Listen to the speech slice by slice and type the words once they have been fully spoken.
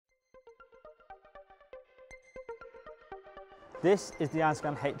This is the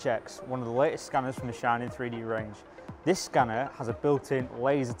EinScan HX, one of the latest scanners from the Shining 3D range. This scanner has a built-in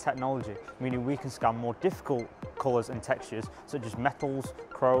laser technology, meaning we can scan more difficult colours and textures such as metals,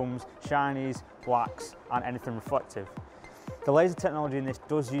 chromes, shinies, blacks and anything reflective. The laser technology in this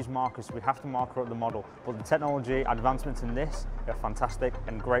does use markers, so we have to marker up the model, but the technology advancements in this are fantastic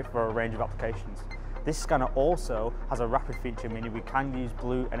and great for a range of applications. This scanner also has a rapid feature, meaning we can use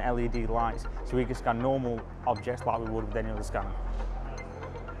blue and LED lights, so we can scan normal objects like we would with any other scanner.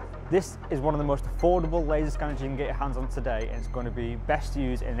 This is one of the most affordable laser scanners you can get your hands on today, and it's going to be best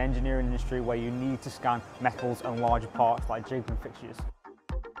used in the engineering industry where you need to scan metals and larger parts like jigs and fixtures.